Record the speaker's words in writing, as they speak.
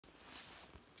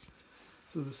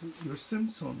So this is your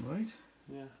Simson, right?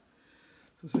 Yeah.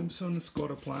 So Simson has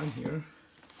got a plan here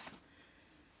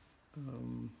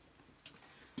to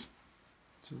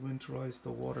winterize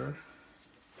the water.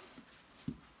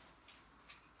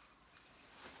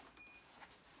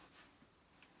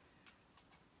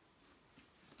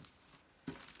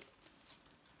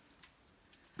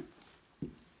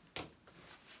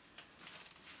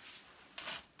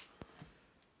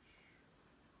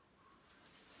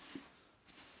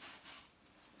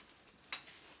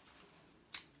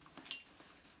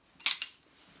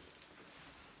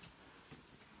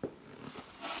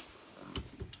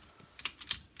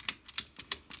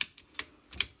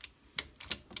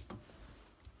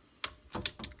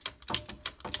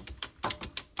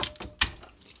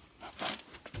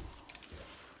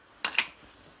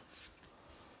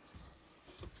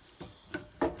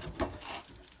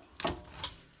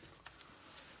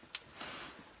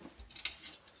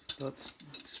 That's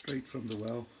straight from the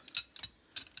well.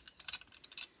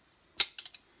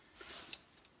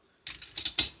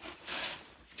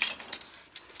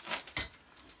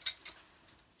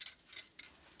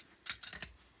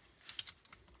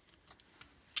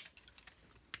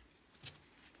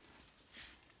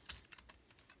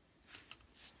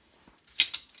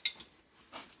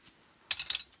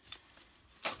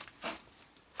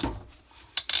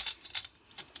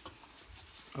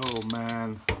 Oh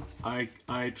man,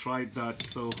 I tried that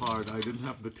so hard. I didn't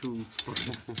have the tools for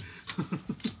it.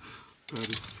 But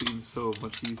it seems so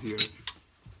much easier.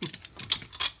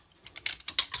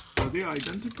 Are they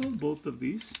identical, both of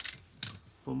these?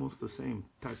 Almost the same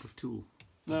type of tool.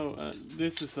 No,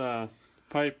 this is a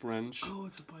pipe wrench. Oh,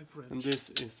 it's a pipe wrench. And this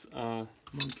is a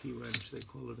monkey wrench, they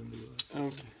call it in the US.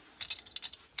 Okay.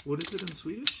 What is it in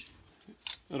Swedish?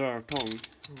 Rörtång.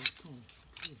 Rörtång.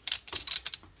 Okay.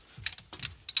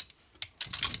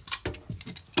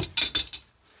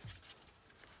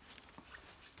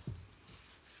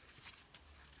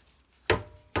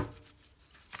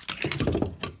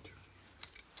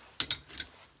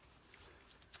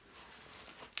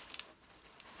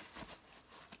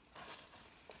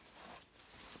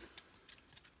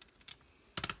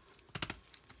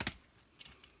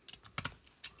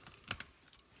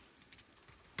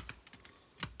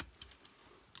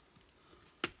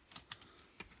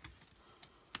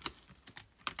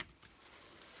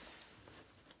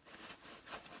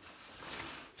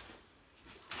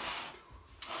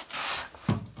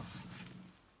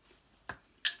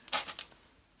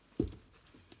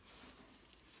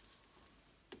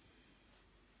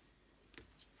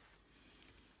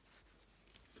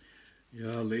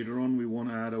 Yeah, later on we want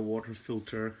to add a water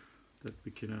filter that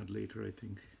we can add later, I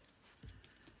think.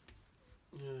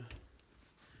 Yeah.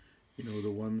 You know, the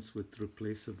ones with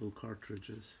replaceable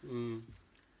cartridges. Mm.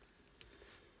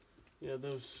 Yeah,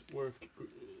 those work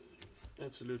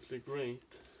absolutely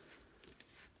great.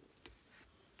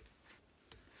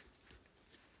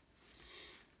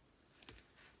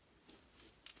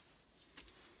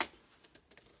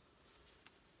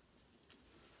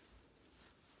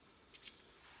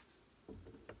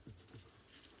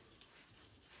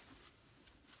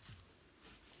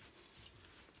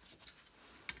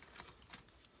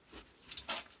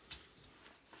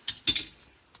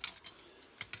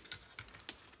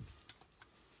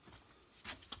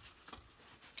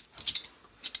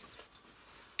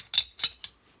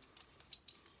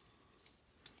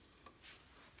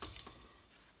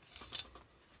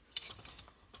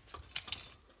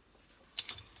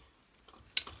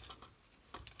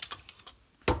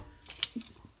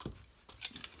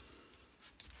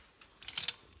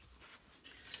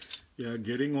 Yeah,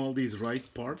 getting all these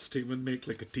right parts to even make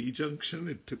like a T-junction,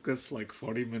 it took us like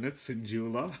 40 minutes in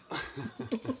Jula.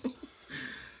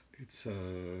 It's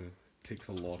takes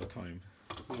a lot of time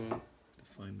to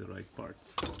find the right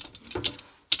parts.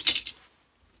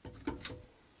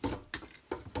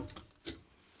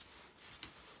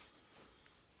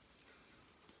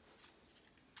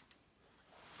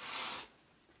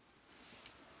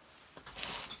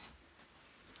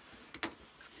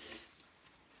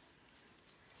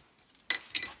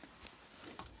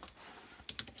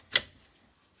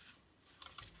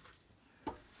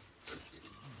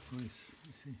 Nice,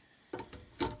 you see.